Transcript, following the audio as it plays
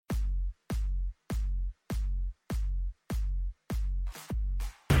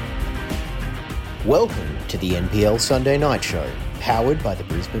Welcome to the NPL Sunday Night Show, powered by the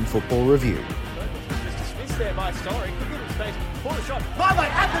Brisbane Football Review. It's dismissed there by Story. Could get in space for the shot. Marley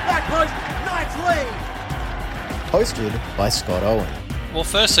at the back post. Knights lead. Hosted by Scott Owen. Well,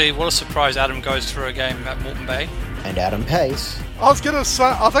 firstly, what a surprise Adam goes for a game at Moreton Bay. And Adam Pace. I was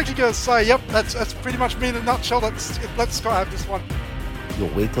actually going to say, yep, that's pretty much me in a nutshell. Let Scott have this one. Your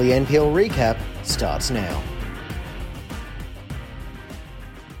weekly NPL recap starts now.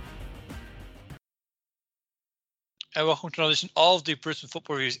 And welcome to another edition of the Brisbane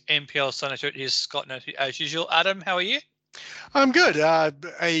Football Review's NPL Sunday Show. It is Scott Noty as usual. Adam, how are you? I'm good.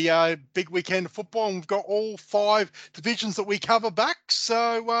 A big weekend of football, and we've got all 5 divisions that we cover back.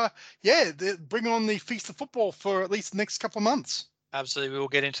 So, bring on the feast of football for at least the next couple of months. Absolutely. We will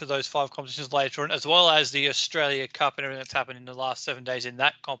get into those 5 competitions later on, as well as the Australia Cup and everything that's happened in the last 7 days in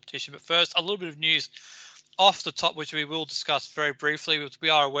that competition. But first, a little bit of news off the top, which we will discuss very briefly. We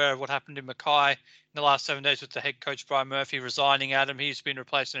are aware of what happened in Mackay in the last 7 days with the head coach Brian Murphy resigning. Adam, he's been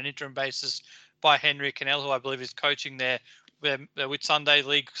replaced on an interim basis by Henry Cannell, who I believe is coaching their with Sunday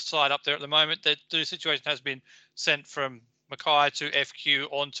League side up there at the moment. The situation has been sent from Mackay to FQ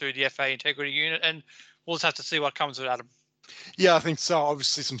onto the FA Integrity Unit, and we'll just have to see what comes of it, Adam. Yeah, I think so.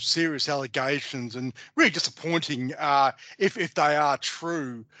 Obviously, some serious allegations and really disappointing if they are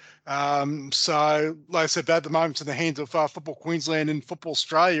true. So, like I said, at the moment, it's in the hands of Football Queensland and Football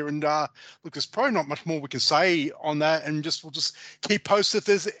Australia. And look, there's probably not much more we can say on that. And we'll just keep posted if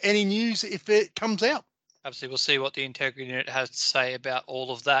there's any news if it comes out. Absolutely. We'll see what the Integrity Unit has to say about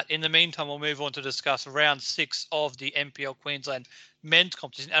all of that. In the meantime, we'll move on to discuss round 6 of the NPL Queensland men's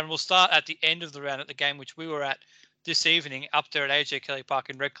competition. And we'll start at the end of the round at the game which we were at this evening up there at AJ Kelly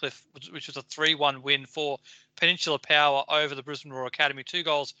Park in Redcliffe, which was a 3-1 win for Peninsula Power over the Brisbane Roar Academy. 2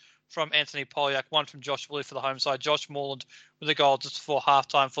 goals from Anthony Polyak, 1 from Josh Woolley for the home side. Josh Morland with a goal just before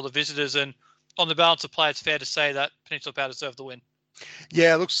halftime for the visitors. And on the balance of play, it's fair to say that Peninsula Power deserved the win.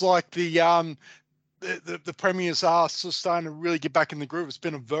 Yeah, it looks like the Premiers are still starting to really get back in the groove. It's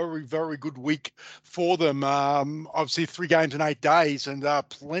been a very, very good week for them. Obviously, 3 games in 8 days and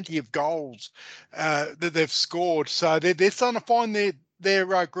plenty of goals that they've scored. So they're starting to find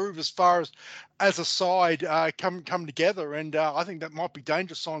their groove as far as a side come together. And I think that might be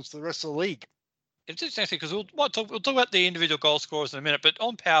dangerous signs to the rest of the league. It's interesting because we'll talk about the individual goal scorers in a minute. But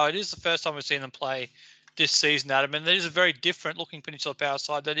on Power, it is the first time we've seen them play this season, Adam, and that is a very different looking Peninsula Power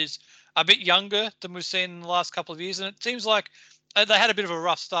side that is a bit younger than we've seen in the last couple of years. And it seems like they had a bit of a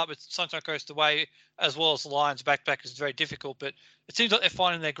rough start with Sunshine Coast away as well as the Lions back is very difficult, but it seems like they're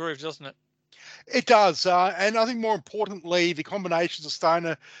finding their groove, doesn't it? It does, and I think more importantly, the combinations are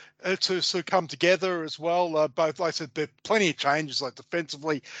starting to sort of come together as well. Both, like I said, there are plenty of changes. Like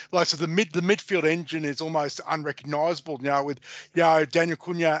defensively, like I said, the midfield engine is almost unrecognisable now with Daniel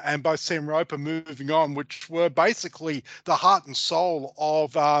Cunha and both Sam Roper moving on, which were basically the heart and soul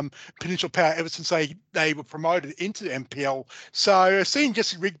of Peninsula Power ever since they were promoted into the NPL. So seeing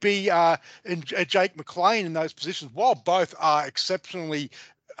Jesse Rigby and Jake McLean in those positions, while both are exceptionally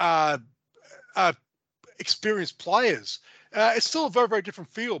experienced players, it's still a very, very different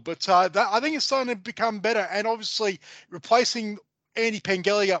feel, but I think it's starting to become better. And obviously replacing Andy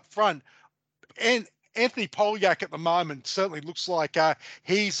Pengelly up front and Anthony Polyak at the moment certainly looks like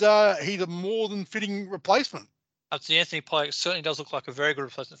he's a more than fitting replacement. Absolutely. Anthony Polyak certainly does look like a very good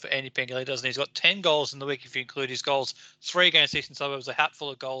replacement for Andy Pengelly, doesn't he? He's got 10 goals in the week if you include his goals, 3 against Eastern Suburbs, a hatful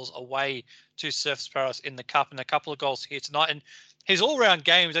of goals away to Surf Sparrows in the Cup, and a couple of goals here tonight. And his all-round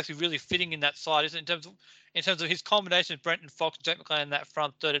game is actually really fitting in that side, isn't it? In terms of his combination of Brenton Fox and Jake McLean in that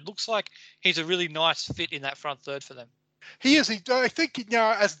front third. It looks like he's a really nice fit in that front third for them. He is. I think,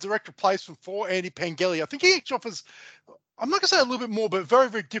 as a direct replacement for Andy Pengelly, I think he actually offers, I'm not going to say a little bit more, but a very,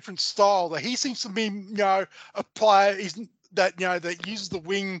 very different style. That he seems to be, a player that uses the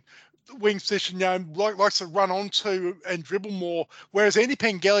wing position, likes to run onto and dribble more. Whereas Andy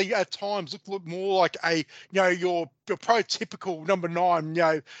Pengelly at times looked more like your prototypical number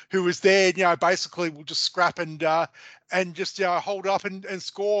 9, who was there, basically will just scrap and just hold up and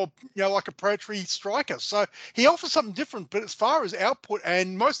score, like a predatory striker. So he offers something different. But as far as output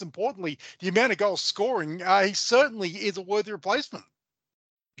and most importantly, the amount of goals scoring, he certainly is a worthy replacement.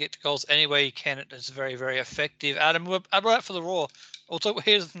 Get to goals any way you can. It's very, very effective. Adam, we're out for the Raw. We'll talk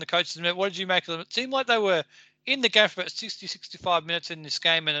here from the coaches in a minute. What did you make of them? It seemed like they were in the game for about 60, 65 minutes in this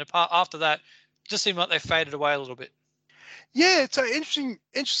game, and after that, it just seemed like they faded away a little bit. Yeah, it's an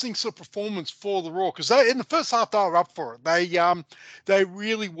interesting sort of performance for the Raw because in the first half they were up for it. They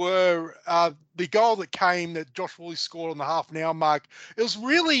really were. The goal that Josh Woolley scored on the half an hour mark, it was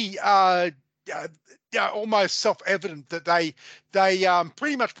really almost self-evident that they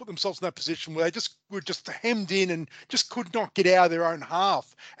pretty much put themselves in that position where they were just hemmed in and just could not get out of their own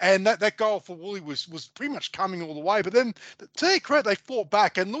half. And that goal for Woolley was pretty much coming all the way. But then, to their credit, they fought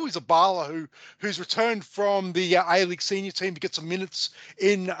back. And Louis Zabala, who's returned from the A-League senior team to get some minutes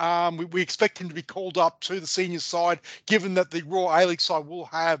in, we expect him to be called up to the senior side, given that the Raw A-League side will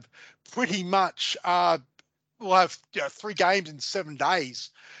have pretty much we'll have 3 games in 7 days.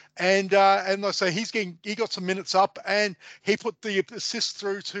 And so he got some minutes up, and he put the assist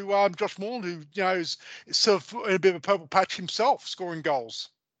through to Josh Moreland, who is sort of in a bit of a purple patch himself, scoring goals.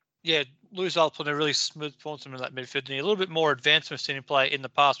 Yeah, Louis Zabala put a really smooth performance in that midfield. And a little bit more advanced than we've seen him play in the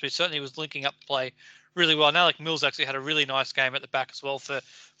past, but he certainly was linking up play really well. Now, like Mills actually had a really nice game at the back as well for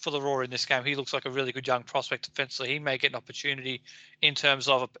the Raw in this game. He looks like a really good young prospect defensively. He may get an opportunity in terms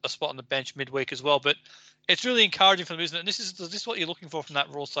of a spot on the bench midweek as well, but it's really encouraging for them, isn't it? And this is what you're looking for from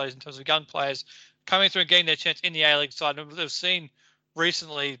that Raw side in terms of young players coming through and getting their chance in the A-League side. And they've seen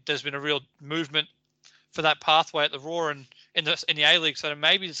recently there's been a real movement for that pathway at the Raw and in the A-League side. And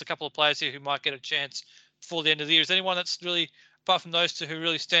maybe there's a couple of players here who might get a chance before the end of the year. Is there anyone that's really, apart from those two, who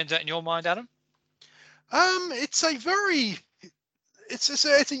really stands out in your mind, Adam? It's a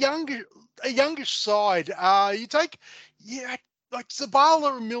youngish side. You take like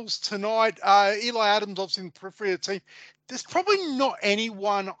Zabala and Mills tonight, Eli Adams obviously in the periphery of the team. There's probably not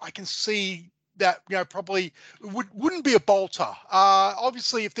anyone I can see that probably wouldn't be a bolter.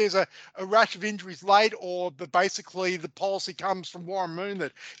 Obviously, if there's a rash of injuries late, or basically the policy comes from Warren Moon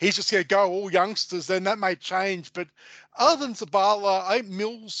that he's just going to go all youngsters, then that may change. But other than Zabala, I think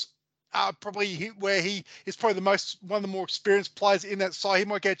Mills. Probably where he is probably one of the more experienced players in that side. He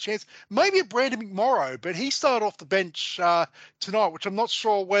might get a chance. Maybe a Brandon McMorrow, but he started off the bench tonight, which I'm not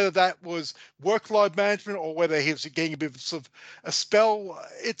sure whether that was workload management or whether he was getting a bit of sort of a spell.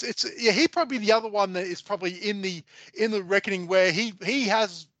 He probably the other one that is probably in the reckoning where he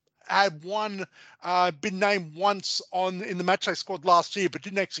has had been named once in the matchday squad last year, but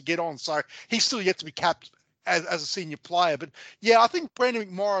didn't actually get on. So he's still yet to be capped as a senior player. But yeah, I think Brandon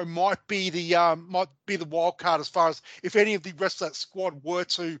McMorrow might be the wild card as far as if any of the rest of that squad were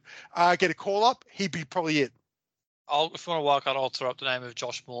to get a call up, he'd be probably it. If you want a wild card, I'll throw up the name of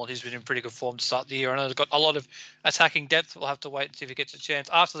Josh Moore. He's been in pretty good form to start the year. I know they've got a lot of attacking depth. We'll have to wait and see if he gets a chance.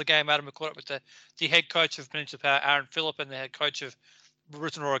 After the game, Adam, we caught up with the head coach of Peninsula Power, Aaron Phillip, and the head coach of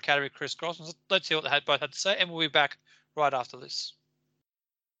Brisbane Roar Academy, Chris Grossman. So let's see what they both had to say, and we'll be back right after this.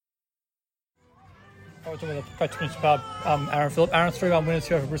 I was talking with the coach of Peninsula Power, Aaron Phillip. Aaron, 3-1 winners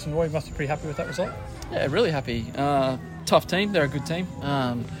here over Brisbane Roar. You must be pretty happy with that result. Yeah, really happy. Tough team. They're a good team.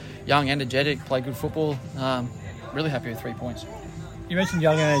 Young, energetic, play good football. Really happy with 3 points. You mentioned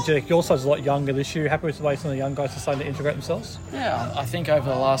young and energetic. Your side's a lot younger this year. Happy with the way some of the young guys are starting to integrate themselves? Yeah, I think over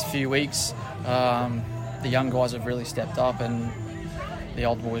the last few weeks, the young guys have really stepped up, and the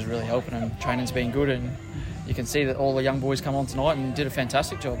old boys really helping them. Training's been good, and you can see that all the young boys come on tonight and did a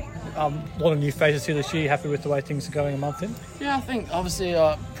fantastic job. A lot of new faces here this year. Happy with the way things are going a month in? Yeah, I think obviously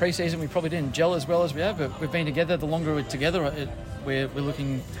pre-season we probably didn't gel as well as we have, but we've been together. The longer we're together, we're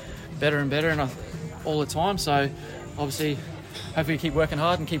looking better and better, and all the time. So obviously, hopefully, keep working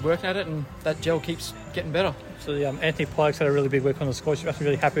hard and keep working at it, and that gel keeps getting better. So Anthony Pike's had a really big week on the score. You must be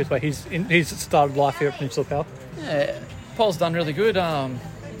really happy with the way he's started life here at Peninsula Power. Yeah, Paul's done really good.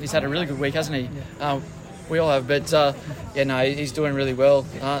 He's had a really good week, hasn't he? Yeah. We all have, but he's doing really well.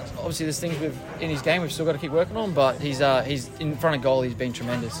 Obviously, there's things in his game we've still got to keep working on, but he's in front of goal. He's been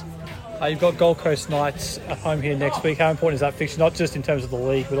tremendous. You've got Gold Coast Knights at home here next week. How important is that fixture, not just in terms of the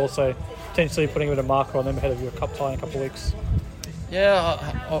league, but also potentially putting a bit of marker on them ahead of your cup tie in a couple of weeks? Yeah,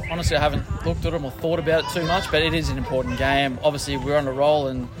 honestly, I haven't looked at them or thought about it too much, but it is an important game. Obviously, we're on a roll,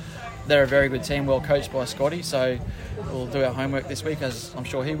 and they're a very good team, well coached by Scotty, so we'll do our homework this week, as I'm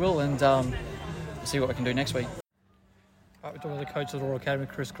sure he will, and see what we can do next week. We're talking with the coach of the Roar Academy,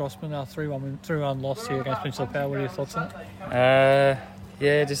 Chris Grossman. 3-1 loss here against Peninsula Power. What are your thoughts on it?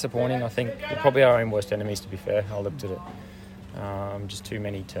 Yeah, disappointing. I think we're probably our own worst enemies, to be fair. I looked at it. Just too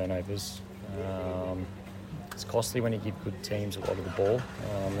many turnovers. It's costly when you give good teams a lot of the ball.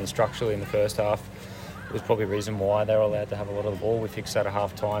 And structurally in the first half, it was probably a reason why they were allowed to have a lot of the ball. We fixed that at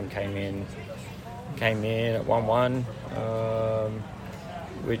half time, came in at 1-1.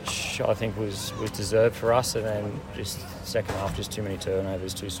 Which I think was deserved for us, and then just second half, just too many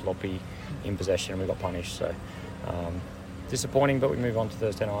turnovers, too sloppy in possession, and we got punished. So disappointing, but we move on to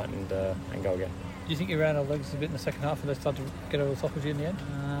Thursday night and go again. Do you think you ran our legs a bit in the second half and they started to get over the top of you in the end?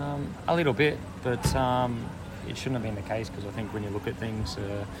 A little bit, but it shouldn't have been the case, because I think when you look at things,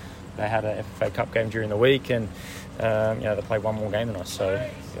 they had a FFA Cup game during the week, and they played one more game than us. So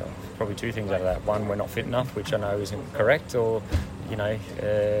probably two things out of that. One, we're not fit enough, which I know isn't correct, or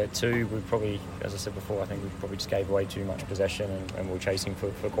two, we probably, as I said before, I think we probably just gave away too much possession and we were chasing for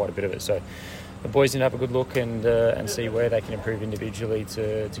quite a bit of it. So the boys need to have a good look and see where they can improve individually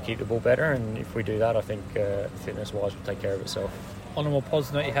to keep the ball better. And if we do that, I think fitness-wise will take care of itself. On a more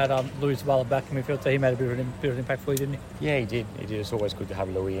positive note, you had Louis Zavala back in midfield, so he made a bit of an impact for you, didn't he? Yeah, he did. It's always good to have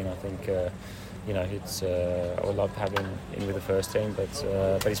Louis in. I think it's I would love to have him in with the first team,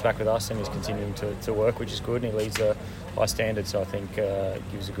 but he's back with us and he's continuing to work, which is good, and he leads a high standard. So I think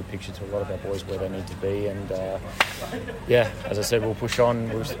it gives a good picture to a lot of our boys where they need to be. And as I said, we'll push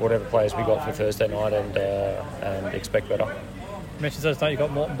on with whatever players we got for Thursday night and expect better. You mentioned Thursday night you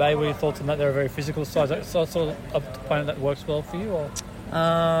got Moreton Bay. What are your thoughts on that? They're a very physical side. Is that sort of opponent that works well for you? Or?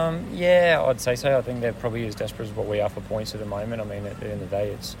 I'd say so. I think they're probably as desperate as what we are for points at the moment. I mean, at the end of the day,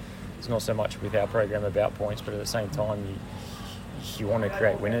 it's not so much with our program about points, but at the same time, you want to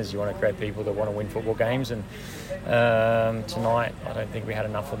create winners. You want to create people that want to win football games. And tonight, I don't think we had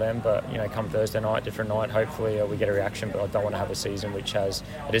enough of them. But come Thursday night, different night. Hopefully, we get a reaction. But I don't want to have a season which has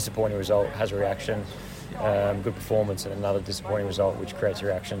a disappointing result, has a reaction, good performance, and another disappointing result, which creates a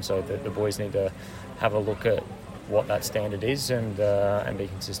reaction. So the boys need to have a look at what that standard is and be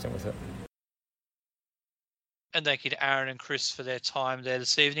consistent with it. And thank you to Aaron and Chris for their time there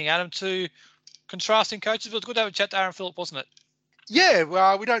this evening. Adam, two contrasting coaches. It was good to have a chat to Aaron Phillip, wasn't it? Yeah,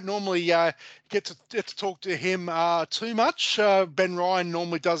 well, we don't normally get to talk to him too much. Ben Ryan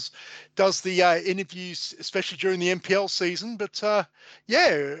normally does the interviews, especially during the NPL season. But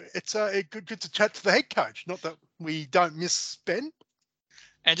it's good to chat to the head coach. Not that we don't miss Ben.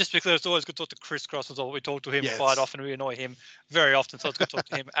 And just because it's always good to talk to Chris Cross as well. We talk to him quite often. We annoy him very often, so it's good to talk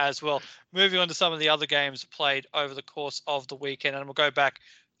to him as well. Moving on to some of the other games played over the course of the weekend, and we'll go back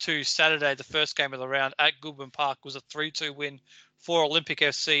to Saturday. The first game of the round at Goodwin Park was a 3-2 win for Olympic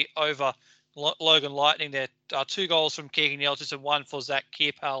FC over Logan Lightning. There are 2 goals from Keegan Yelchis and 1 for Zach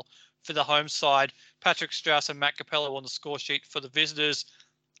Kierpal for the home side. Patrick Strauss and Matt Capello on the score sheet for the visitors.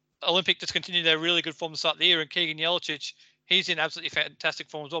 Olympic just continued their really good form to start the year, and Keegan Yelchis, he's in absolutely fantastic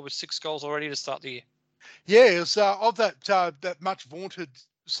form as well, with 6 goals already to start the year. Yeah, it was of that much vaunted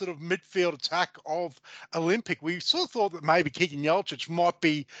sort of midfield attack of Olympic. We sort of thought that maybe Keegan Yelchis might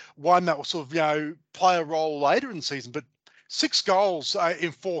be one that will sort of play a role later in the season, but 6 goals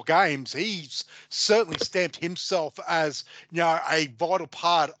in 4 games. He's certainly stamped himself as a vital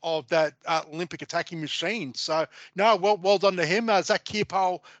part of that Olympic attacking machine. So well done to him. Zach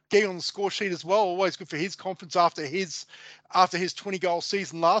Kierpal getting on the score sheet as well. Always good for his confidence after his 20-goal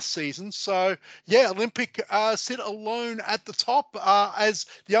season last season. So Olympic sit alone at the top as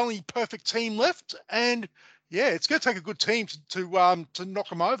the only perfect team left. And it's going to take a good team to knock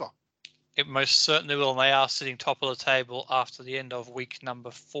them over. It most certainly will, and they are sitting top of the table after the end of week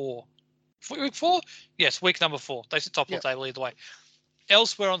number 4. Week 4? Yes, week number 4. They sit top of the table either way.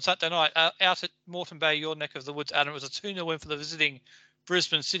 Elsewhere on Saturday night, out at Moreton Bay, your neck of the woods, Adam, it was a 2-0 win for the visiting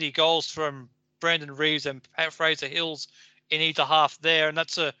Brisbane City. Goals from Brandon Reeves and Fraser Hills in either half there, and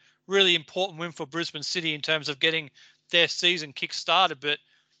that's a really important win for Brisbane City in terms of getting their season kick-started. But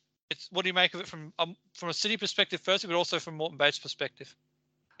what do you make of it from a City perspective firstly, but also from Moreton Bay's perspective?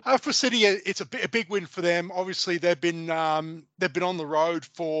 For City, it's a big win for them. Obviously, they've been on the road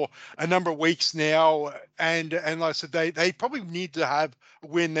for a number of weeks now, and like I said, they probably need to have a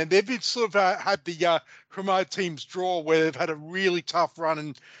win. And they've been sort of had the promoted teams draw where they've had a really tough run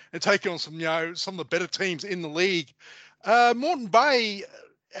and taken on some of the better teams in the league. Moreton Bay,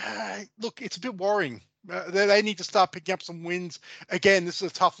 look, it's a bit worrying. They need to start picking up some wins. Again, this is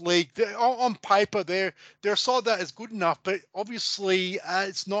a tough league. On paper, they're a side that is good enough, but obviously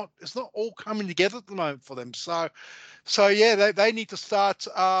it's not all coming together at the moment for them. So they need to start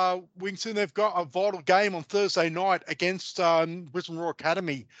winning soon. They've got a vital game on Thursday night against Brisbane Royal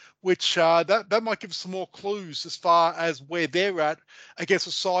Academy, which that might give us some more clues as far as where they're at against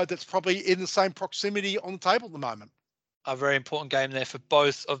a side that's probably in the same proximity on the table at the moment. A very important game there for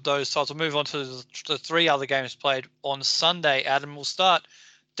both of those sides. We'll move on to the 3 other games played on Sunday, Adam. We'll start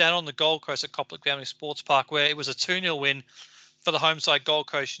down on the Gold Coast at Copland Family Sports Park, where it was a 2-0 win for the home side Gold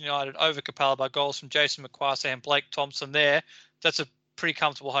Coast United over Capella by goals from Jason McQuarrie and Blake Thompson there. That's a pretty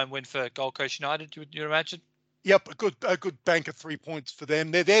comfortable home win for Gold Coast United, would you imagine? Yep, a good bank of 3 points for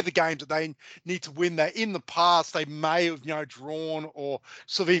them. They're the games that they need to win. That in the past they may have drawn or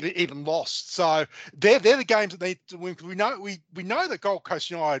sort of even lost. So they're the games that they need to win. Because we know that Gold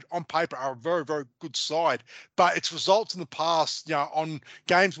Coast United on paper are a very, very good side, but its results in the past on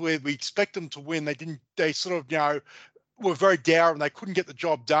games where we expect them to win, they sort of were very dour and they couldn't get the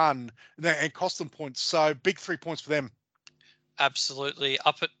job done and cost them points. So big 3 points for them. Absolutely.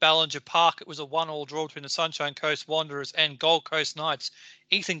 Up at Ballinger Park, it was a 1-1 draw between the Sunshine Coast Wanderers and Gold Coast Knights.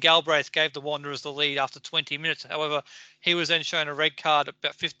 Ethan Galbraith gave the Wanderers the lead after 20 minutes. However, he was then shown a red card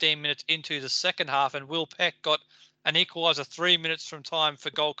about 15 minutes into the second half, and Will Peck got an equaliser 3 minutes from time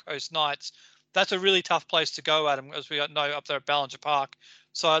for Gold Coast Knights. That's a really tough place to go, Adam, as we know up there at Ballinger Park.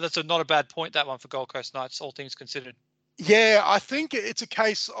 So that's not a bad point, that one, for Gold Coast Knights, all things considered. Yeah, I think it's a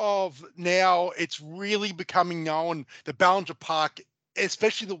case of now it's really becoming known that Ballinger Park,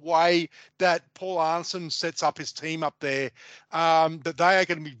 especially the way that Paul Arneson sets up his team up there, that they are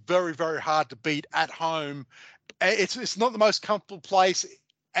going to be very, very hard to beat at home. It's not the most comfortable place,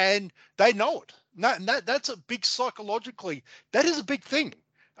 and they know it. That's a big psychologically. That is a big thing.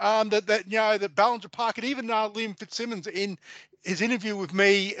 That Ballinger Park, and even Liam Fitzsimmons in his interview with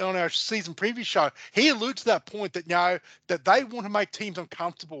me on our season preview show, he alludes to that point that that they want to make teams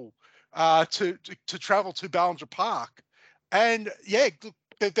uncomfortable to travel to Ballinger Park, and yeah,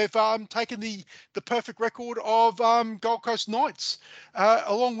 they've taken the perfect record of Gold Coast Knights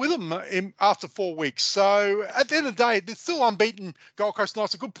along with them after 4 weeks. So at the end of the day, they're still unbeaten. Gold Coast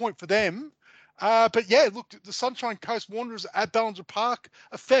Knights, a good point for them. But yeah, look, the Sunshine Coast Wanderers at Ballinger Park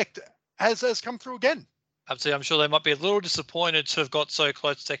effect has come through again. Absolutely. I'm sure they might be a little disappointed to have got so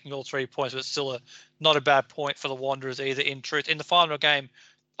close to taking all 3 points, but it's still not a bad point for the Wanderers either, in truth. In the final game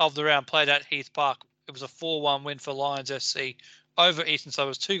of the round played at Heath Park, it was a 4-1 win for Lions SC over Eastern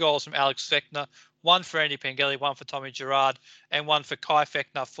Suburbs. 2 goals from Alex Fechner, 1 for Andy Pengelly, 1 for Tommy Gerard, and 1 for Kai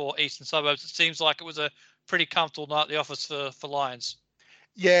Fechner for Eastern Suburbs. It seems like it was a pretty comfortable night at the office for Lions.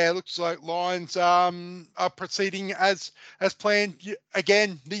 Yeah, it looks like Lions are proceeding as planned.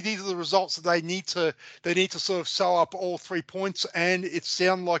 Again, these are the results that they need to sort of sew up all 3 points, and it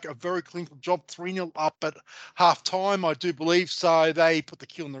sounded like a very clinical job. 3-0 up at half time, I do believe. So they put the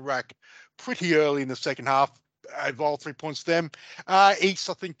key on the rack pretty early in the second half. All 3 points to them. East,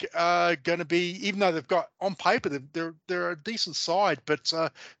 I think, going to be, even though they've got on paper they're a decent side, but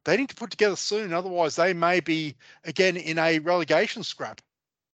they need to put together soon. Otherwise, they may be again in a relegation scrap.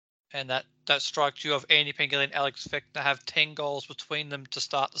 And that strike due of Andy Pengelly and Alex Fechner have 10 goals between them to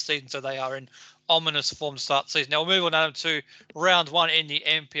start the season, so they are in ominous form to start the season. Now we'll move on, Adam, to round 1 in the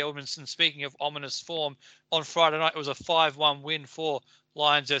NPL Women's. And speaking of ominous form, on Friday night it was a 5-1 win for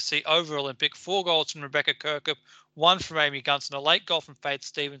Lions SC over Olympic. 4 goals from Rebecca Kirkup, 1 from Amy Gunston. A late goal from Faith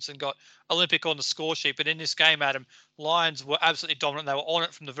Stevenson got Olympic on the score sheet. But in this game, Adam, Lions were absolutely dominant. They were on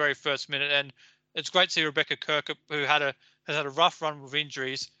it from the very first minute, and it's great to see Rebecca Kirkup, who has had a rough run with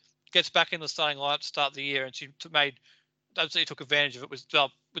injuries, gets back in the starting lineup to start the year, and she absolutely took advantage of it with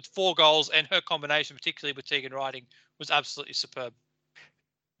 4 goals, and her combination, particularly with Tegan Riding, was absolutely superb.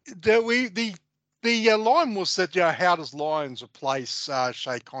 The line was that, how does Lions replace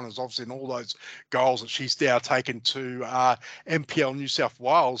Shay Connors? Obviously, in all those goals that she's now taken to NPL New South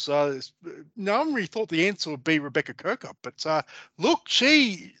Wales. No one really thought the answer would be Rebecca Kirkup. But look,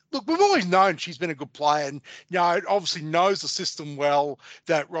 we've always known she's been a good player, and obviously knows the system well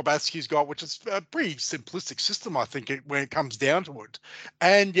that Rob Askew's got, which is a pretty simplistic system, I think, when it comes down to it.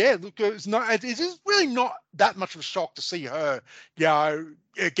 And yeah, look, it is really not that much of a shock to see her,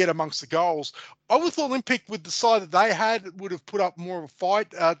 get amongst the goals. I would have thought Olympic, with the side that they had, would have put up more of a fight.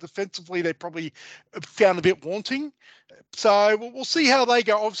 Defensively, they probably found a bit wanting. So we'll see how they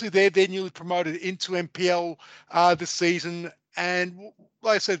go. Obviously, they're newly promoted into NPL this season. And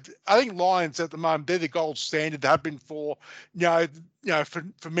like I said, I think Lions at the moment, they're the gold standard. They have been for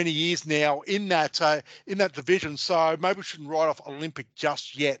many years now in that division. So maybe we shouldn't write off Olympic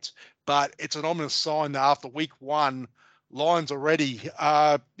just yet. But it's an ominous sign that after week 1, Lions already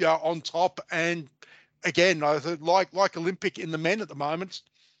on top. And again, like Olympic in the men at the moment,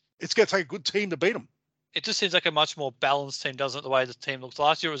 it's going to take a good team to beat them. It just seems like a much more balanced team, doesn't it, the way the team looks?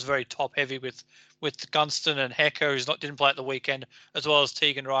 Last year it was very top heavy with Gunston and Hecker, who didn't play at the weekend, as well as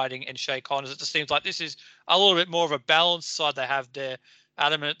Tegan Riding and Shay Connors. It just seems like this is a little bit more of a balanced side they have there.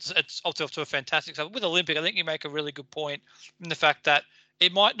 Adam, it's off to a fantastic side. With Olympic, I think you make a really good point in the fact that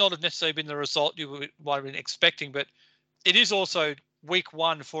it might not have necessarily been the result you might have been expecting, but it is also week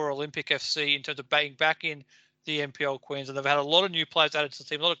 1 for Olympic FC in terms of being back in the NPL Queensland. They've had a lot of new players added to the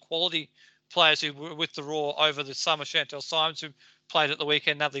team, a lot of quality players who were with the Raw over the summer. Chantel Symes, who played at the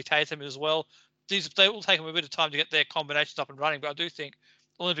weekend, Natalie Tatham as well. They will take them a bit of time to get their combinations up and running, but I do think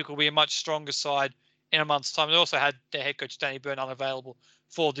Olympic will be a much stronger side in a month's time. They also had their head coach, Danny Byrne, unavailable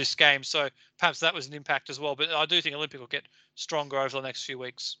for this game, so perhaps that was an impact as well. But I do think Olympic will get stronger over the next few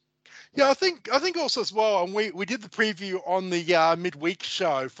weeks. Yeah, I think also as well, and we did the preview on the midweek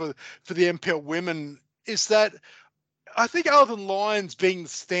show for the NPL women, is that I think other than Lions being the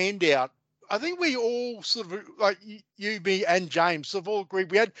standout, I think we all sort of, like you, me, and James, sort of all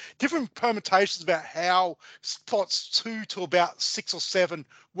agreed. We had different permutations about how spots 2 to about 6 or 7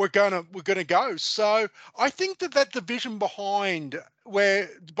 were gonna go. So I think that division behind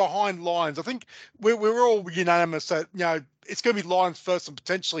Lions, I think we're all unanimous that it's going to be Lions first and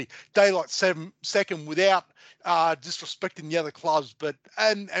potentially Daylight second without disrespecting the other clubs. But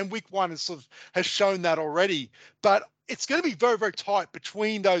and week 1 has shown that already. But it's going to be very, very tight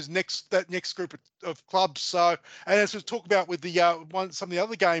between that next group of clubs. So, and as we talk about with the some of the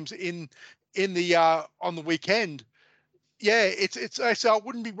other games in the on the weekend, it's I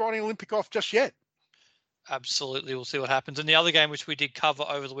wouldn't be writing Olympic off just yet. Absolutely, we'll see what happens. And the other game which we did cover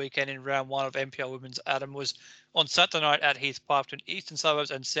over the weekend in round 1 of NPL Women's, Adam, was on Saturday night at Heath Park between Eastern Suburbs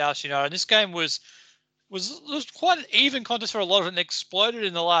and South United. And this game was quite an even contest for a lot of it, and exploded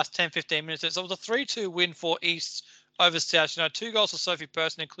in the last 10-15 minutes. So it was a 3-2 win for East over South United. 2 goals for Sophie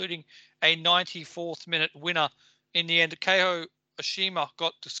Person, including a 94th minute winner in the end. Keiho Oshima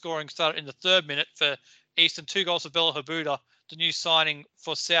got the scoring started in the 3rd minute for Eastern. 2 goals for Bella Habuda, the new signing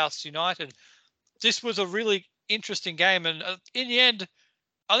for South United. This was a really interesting game, and in the end,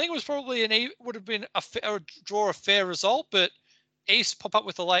 I think it was probably would have been a fair result, but East pop up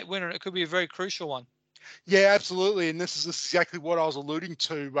with a late winner, and it could be a very crucial one. Yeah, absolutely. And this is exactly what I was alluding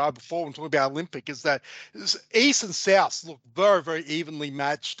to before when talking about Olympic, is that East and South look very, very evenly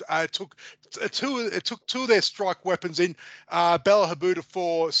matched. It took two of their strike weapons in, Bella Habuda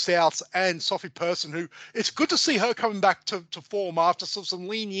for South and Sophie Person, who it's good to see her coming back to form after some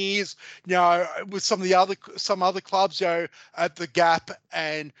lean years, with some other clubs, at the Gap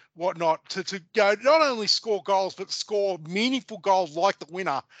and whatnot, to not only score goals but score meaningful goals like the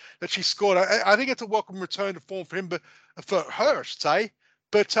winner that she scored. I think it's a welcome return to form for him, but for her, I should say.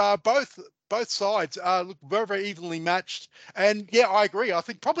 But both sides look very, very evenly matched. And yeah, I agree. I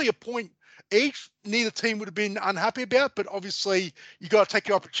think probably a point each neither team would have been unhappy about, but obviously you got to take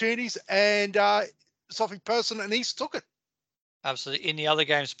your opportunities, and Sophie Person and East took it. Absolutely. In the other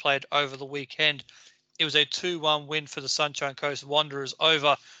games played over the weekend, it was a 2-1 win for the Sunshine Coast Wanderers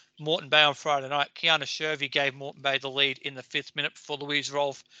over Moreton Bay on Friday night. Kiana Shervey gave Moreton Bay the lead in the 5th minute before Louise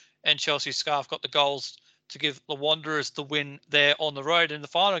Rolfe and Chelsea Scarf got the goals to give the Wanderers the win there on the road. In the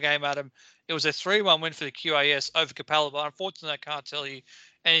final game, Adam, it was a 3-1 win for the QAS over Capalaba. Unfortunately, I can't tell you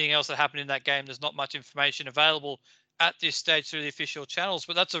anything else that happened in that game. There's not much information available at this stage through the official channels,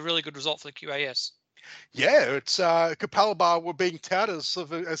 but that's a really good result for the QAS. Yeah, it's Capalaba were being touted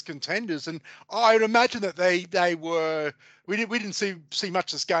as contenders, and I'd imagine that they were. We didn't see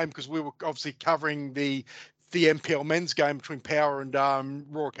much of this game because we were obviously covering the NPL men's game between Power and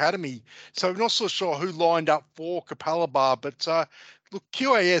Raw Academy, so I'm not so sure who lined up for Capalaba, but look,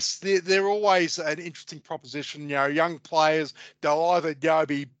 QAS, they're always an interesting proposition. Young players, they'll either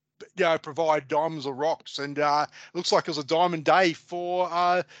be provide diamonds or rocks, and it looks like it was a diamond day for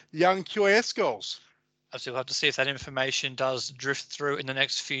young QAS girls. We'll have to see if that information does drift through in the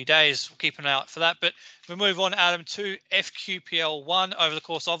next few days. We'll keep an eye out for that. But we'll move on, Adam, to FQPL 1 over the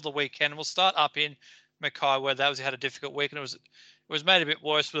course of the weekend. We'll start up in Mackay, where they had a difficult week, and it was made a bit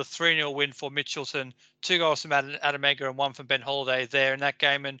worse with a 3-0 win for Mitchelton. 2 goals from Adamega and 1 from Ben Holiday there in that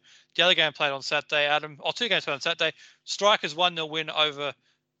game. And the other game played on Saturday, Adam, 2 games played on Saturday. Strikers 1-0 win over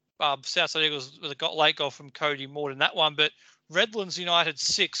Southside Eagles with a late goal from Cody Moore in that one. But Redlands United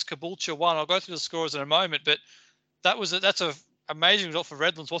 6, Caboolture 1. I'll go through the scores in a moment, but that's an amazing result for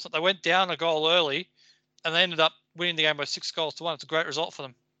Redlands, wasn't it? They went down a goal early, and they ended up winning the game by 6-1. It's a great result for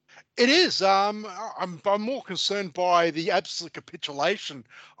them. It is. I'm more concerned by the absolute capitulation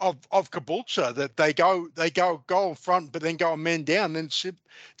of Caboolture, that they go goal in front, but then go a man down, then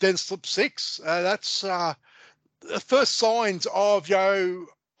slip 6. That's the first signs of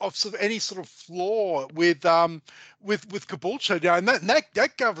of sort of any sort of flaw with Caboolture, and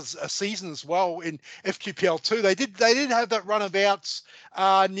that covers a season as well in FQPL 2. They did have that run of outs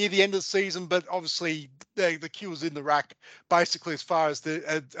near the end of the season, but obviously the queue was in the rack basically as far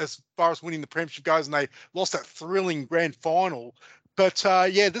as winning the premiership goes, and they lost that thrilling grand final. But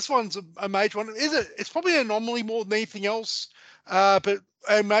this one's a major one. It's probably an anomaly more than anything else. But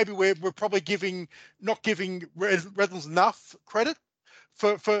maybe we're probably not giving Redlands enough credit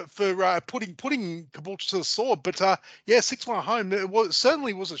for putting Caboolture to the sword. But 6-1 home, it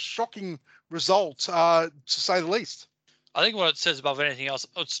certainly was a shocking result, to say the least. I think what it says above anything else,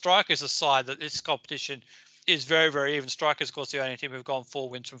 Strikers aside, that this competition is very, very even. Strikers, of course, the only team who've gone 4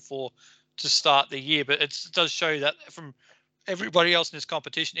 wins from 4 to start the year, but it does show you that from everybody else in this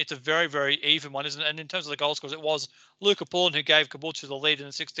competition, it's a very, very even one, isn't it? And in terms of the goal scorers, it was Luca Pullen who gave Caboolture the lead in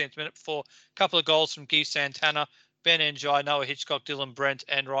the 16th minute before a couple of goals from Guy Santana, Ben Njai, Noah Hitchcock, Dylan Brent,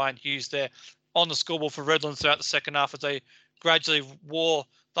 and Ryan Hughes there on the scoreboard for Redlands throughout the second half as they gradually wore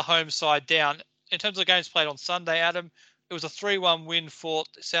the home side down. In terms of games played on Sunday, Adam, it was a 3-1 win for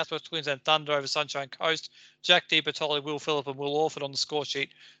Southwest Queensland Thunder over Sunshine Coast. Jack DiBertoli, Will Phillip, and Will Orford on the score sheet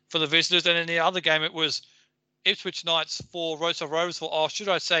for the visitors. And in the other game, it was Ipswich Knights 4, Rosa Rovers 4. Or should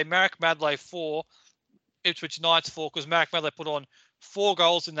I say Marek Madley 4, Ipswich Knights 4, because Marek Madley put on 4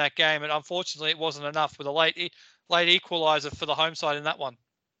 goals in that game, and unfortunately it wasn't enough with a late equaliser for the home side in that one.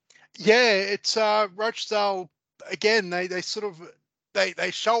 Yeah, it's Rochdale again. They sort of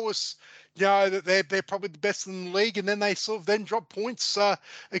they show us, that they're probably the best in the league, and then they sort of then drop points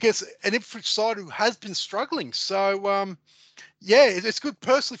against an Ipswich side who has been struggling. So yeah, it's good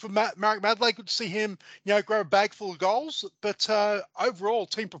personally for Marek Madley. Good to see him, grab a bag full of goals. But overall,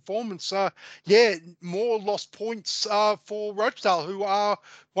 team performance, more lost points for Rochdale, who are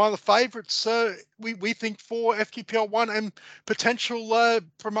one of the favourites, we think, for FQPL 1 and potential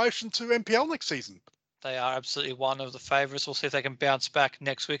promotion to NPL next season. They are absolutely one of the favourites. We'll see if they can bounce back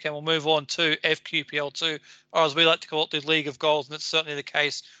next week. And we'll move on to FQPL 2, or as we like to call it, the League of Goals. And it's certainly the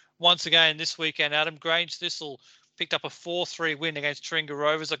case once again this weekend. Adam, Grange Thistle picked up a 4-3 win against Taringa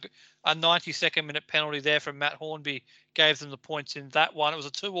Rovers. A 92nd minute penalty there from Matt Hornby gave them the points in that one. It was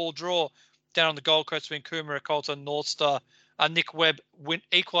a 2-2 draw down on the Gold Coast between Coomera Colton and North Star. Nick Webb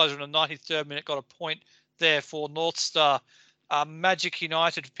equaliser in the 93rd minute, got a point there for North Star. Magic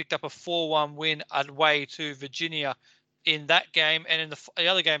United picked up a 4-1 win away to Virginia in that game. And in the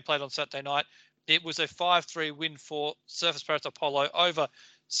other game played on Saturday night, it was a 5-3 win for Surfers Paradise Apollo over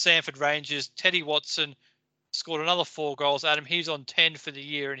Sanford Rangers. Teddy Watson scored another 4 goals. Adam, he's on 10 for the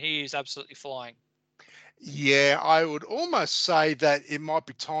year, and he is absolutely flying. Yeah, I would almost say that it might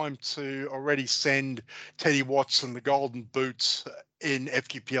be time to already send Teddy Watson the golden boots in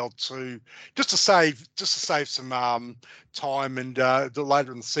FQPL 2, just to save some time and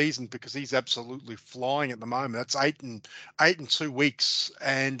later in the season, because he's absolutely flying at the moment. That's 8 and 2 weeks,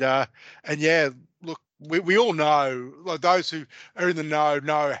 and yeah, look. We all know, like those who are in the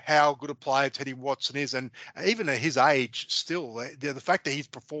know how good a player Teddy Watson is, and even at his age, still the fact that he's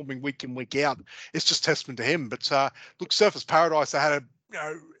performing week in, week out is just testament to him. But look, Surfers Paradise, they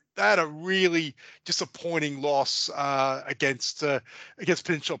had a really disappointing loss against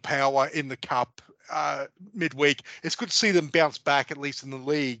Peninsula Power in the Cup midweek. It's good to see them bounce back, at least in the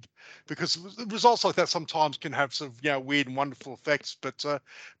league, because results like that sometimes can have sort of weird and wonderful effects. But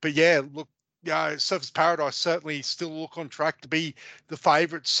yeah, look. Surfers Paradise certainly still look on track to be the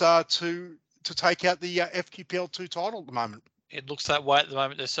favourites to take out the FQPL 2 title at the moment. It looks that way at the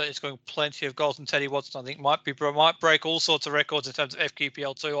moment. They're certainly scoring plenty of goals, and Teddy Watson, I think, might break all sorts of records in terms of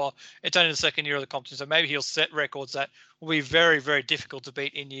FQPL 2. Or it's only the second year of the competition, so maybe he'll set records that will be very, very difficult to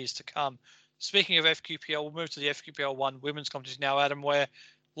beat in years to come. Speaking of FQPL, we'll move to the FQPL 1 women's competition now, Adam, where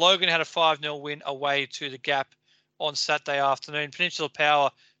Logan had a 5-0 win away to the Gap on Saturday afternoon. Peninsula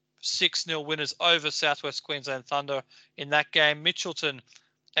Power 6-0 winners over Southwest Queensland Thunder in that game. Mitchelton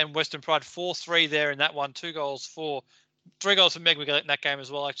and Western Pride 4-3 there in that one. 3 goals for Meg McGilligan in that game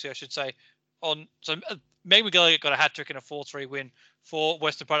as well, actually, I should say. So Meg McGilligan got a hat-trick in a 4-3 win for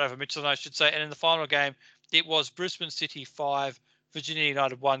Western Pride over Mitchelton, I should say. And in the final game, it was Brisbane City 5, Virginia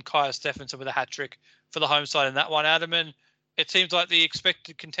United 1, Kaya Stephenson with a hat-trick for the home side in that one, Adam. And it seems like the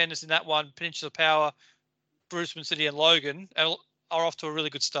expected contenders in that one, Peninsula Power, Brisbane City and Logan, are off to a really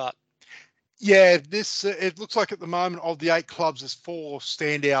good start. Yeah, this it looks like at the moment of the 8 clubs, there's 4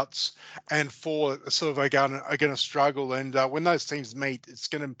 standouts and 4 sort of are going to struggle. And when those teams meet, it's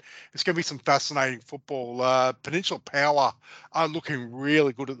going to be some fascinating football. Peninsula Power are looking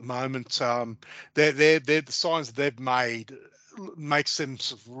really good at the moment. They're the signs that they've made makes them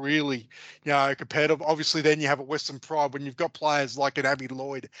sort of really, competitive. Obviously, then you have a Western Pride when you've got players like an Abby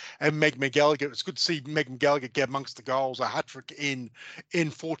Lloyd and Meg McGallagher. It's good to see Meg McGallagher get amongst the goals, a hat-trick in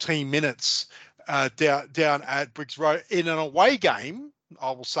 14 minutes down at Briggs Road in an away game,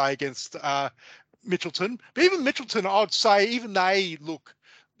 I will say, against Mitchelton. But even Mitchelton, I'd say, even they look.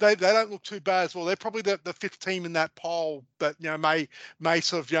 They don't look too bad as well. They're probably the 5th team in that poll that may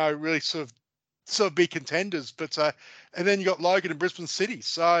sort of really sort of be contenders. But and then you got Logan and Brisbane City.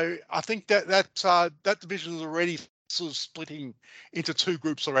 So I think that division is already sort of splitting into 2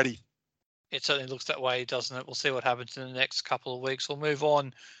 groups already. It certainly looks that way, doesn't it? We'll see what happens in the next couple of weeks. We'll move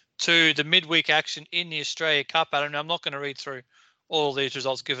on to the midweek action in the Australia Cup. Adam, I'm not going to read through all these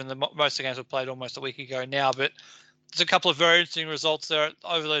results, given most of the games were played almost a week ago now. But there's a couple of very interesting results there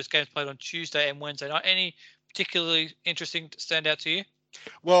over those games played on Tuesday and Wednesday night. Any particularly interesting to stand out to you?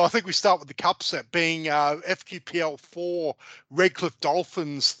 Well, I think we start with the cup set being FQPL 4, Redcliffe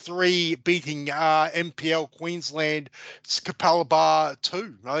Dolphins 3, beating MPL Queensland Capalaba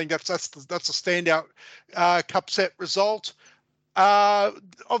 2. I think that's a standout cup set result. Of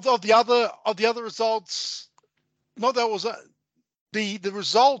the other results, not that was the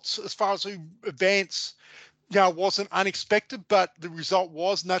results as far as who advanced, wasn't unexpected, but the result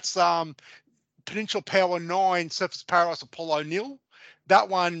was, and that's Peninsula Power 9, Surfers Paradise Apollo 0. That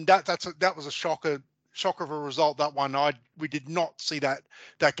one, that was a shocker of a result. That one, we did not see that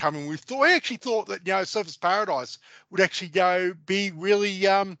coming. We actually thought that Surfers Paradise would actually be really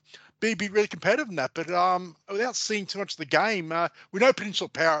be really competitive in that, but without seeing too much of the game, we know Peninsula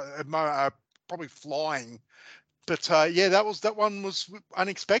Power are probably flying. But that one was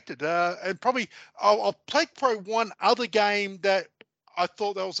unexpected, and probably I'll take probably one other game that I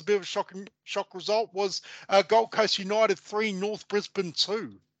thought that was a bit of a shock result was Gold Coast United 3, North Brisbane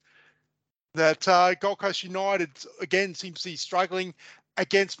 2. That Gold Coast United again seems to be struggling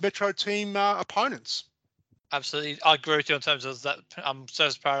against Metro team opponents. Absolutely, I agree with you in terms of that.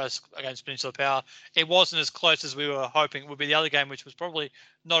 Surfers Paradise against Peninsula Power, it wasn't as close as we were hoping it would be. The other game, which was probably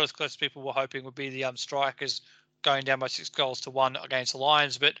not as close as people were hoping, would be the Strikers going down by 6-1 against the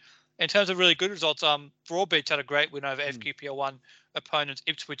Lions. But in terms of really good results, Broadbeach had a great win over FQPL 1 opponents,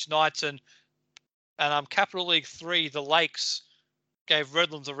 Ipswich Knights, and Capital League 3, the Lakes, gave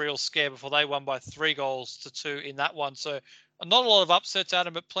Redlands a real scare before they won by 3-2 in that one. So not a lot of upsets,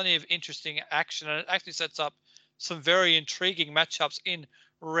 Adam, but plenty of interesting action, and it actually sets up some very intriguing matchups in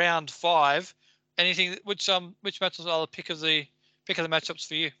round 5. Anything which matches are the pick of the matchups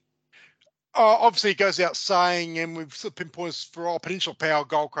for you? Obviously, it goes out saying, and we've sort of pinpointed for our Peninsula Power,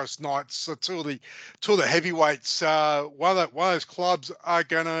 Gold Coast Knights, so two of the heavyweights. One of those clubs are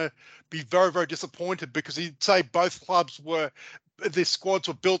going to be very, very disappointed, because you'd say both clubs their squads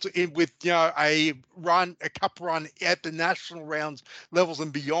were built in with a cup run at the national rounds levels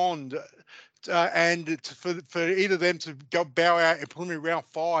and beyond. And for either of them to bow out in preliminary round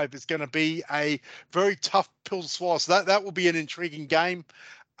 5 is going to be a very tough pill to swallow. So that will be an intriguing game.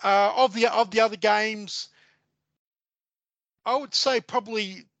 Of the other games, I would say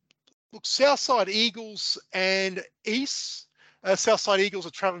probably Southside Eagles and East. Southside Eagles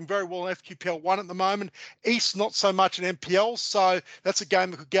are travelling very well in FQPL 1 at the moment. East not so much in MPL, so that's a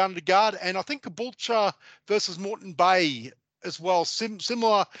game that could go under guard. And I think Caboolture versus Moreton Bay as well.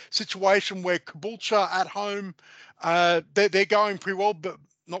 Similar situation where Caboolture at home, they're going pretty well, but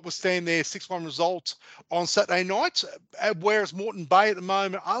notwithstanding their 6-1 result on Saturday night, whereas Moreton Bay at the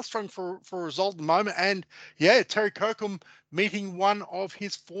moment are struggling for a result at the moment. And Terry Kirkham meeting one of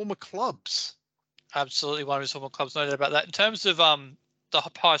his former clubs. Absolutely, one of his former clubs, no doubt about that. In terms of the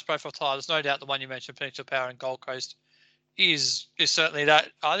highest profile tie, there's no doubt the one you mentioned, Peninsula Power and Gold Coast, is certainly that.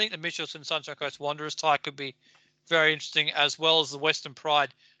 I think the Mitchelton Sunshine Coast Wanderers tie could be very interesting, as well as the Western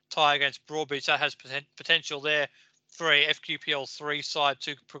Pride tie against Broadbeach. That has potential there for a FQPL 3 side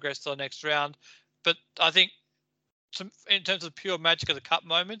to progress to the next round. But I think in terms of pure magic of the cup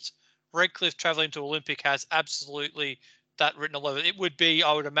moments, Redcliffe travelling to Olympic has absolutely that written all over it. It would be,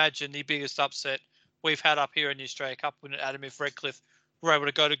 I would imagine, the biggest upset we've had up here in the Australia Cup, wouldn't it, Adam, if Redcliffe were able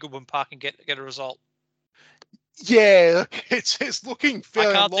to go to Goodwin Park and get a result? Yeah, it's looking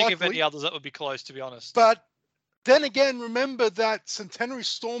fairly I can't likely, think of any others that would be close, to be honest. But then again, remember that Centenary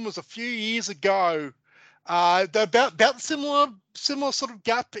Storm was a few years ago. They're about similar sort of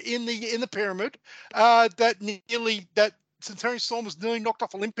gap in the pyramid. That Centenary Storm was nearly knocked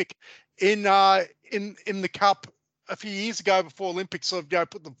off Olympic in the cup a few years ago before Olympics sort of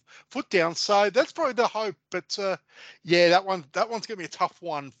put the foot down. So that's probably the hope. But that one's going to be a tough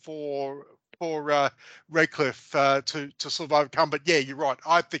one for Redcliffe to sort of overcome. But yeah, you're right.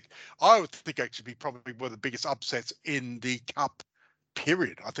 I would think actually be probably one of the biggest upsets in the cup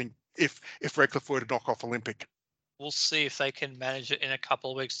period. I think if Redcliffe were to knock off Olympic. We'll see if they can manage it in a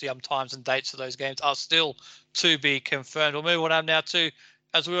couple of weeks. The times and dates of those games are still to be confirmed. We'll move on now to,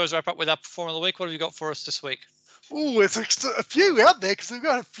 as we always wrap up with our performer of the week. What have you got for us this week? Oh, it's a few out there, because we've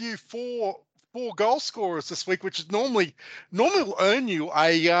got a few four goal scorers this week, which is normally will earn you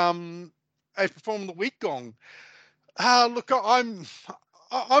a performer of the week gong. Look, I'm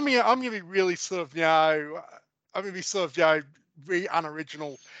going to be really sort of very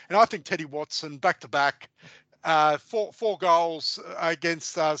unoriginal, and I think Teddy Watson back to back. 4 goals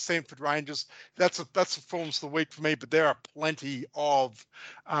against Sanford Rangers. That's a performance of the week for me. But there are plenty of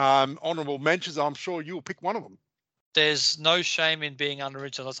honourable mentions. I'm sure you will pick one of them. There's no shame in being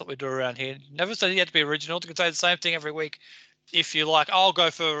unoriginal. That's what we do around here. Never said you had to be original. You can say the same thing every week if you like. I'll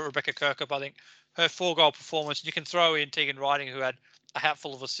go for Rebecca Kirkup. I think her 4-goal performance. You can throw in Tegan Riding, who had a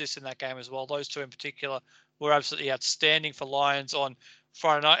hatful of assists in that game as well. Those two in particular were absolutely outstanding for Lions on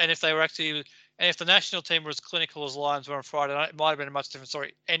Friday night. And if the national team were as clinical as Lions were on Friday night, it might have been a much different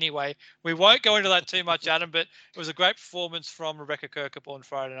story. Anyway, we won't go into that too much, Adam, but it was a great performance from Rebecca Kirkup on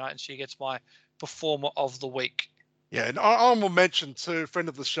Friday night, and she gets my Performer of the Week. Yeah, and honorable mention to friend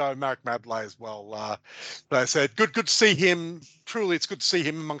of the show, Marek Mabley as well. They said, good to see him. Truly, it's good to see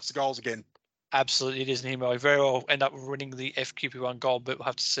him amongst the goals again. Absolutely, it is, and he may very well end up winning the FQP1 gold, but we'll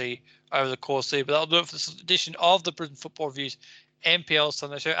have to see over the course there. But that'll do it for this edition of the Brisbane Football Reviews NPL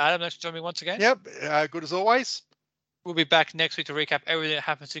Sunday Show. Adam, thanks for joining me once again. Yep, good as always. We'll be back next week to recap everything that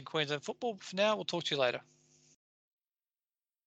happens in Queensland football. For now, we'll talk to you later.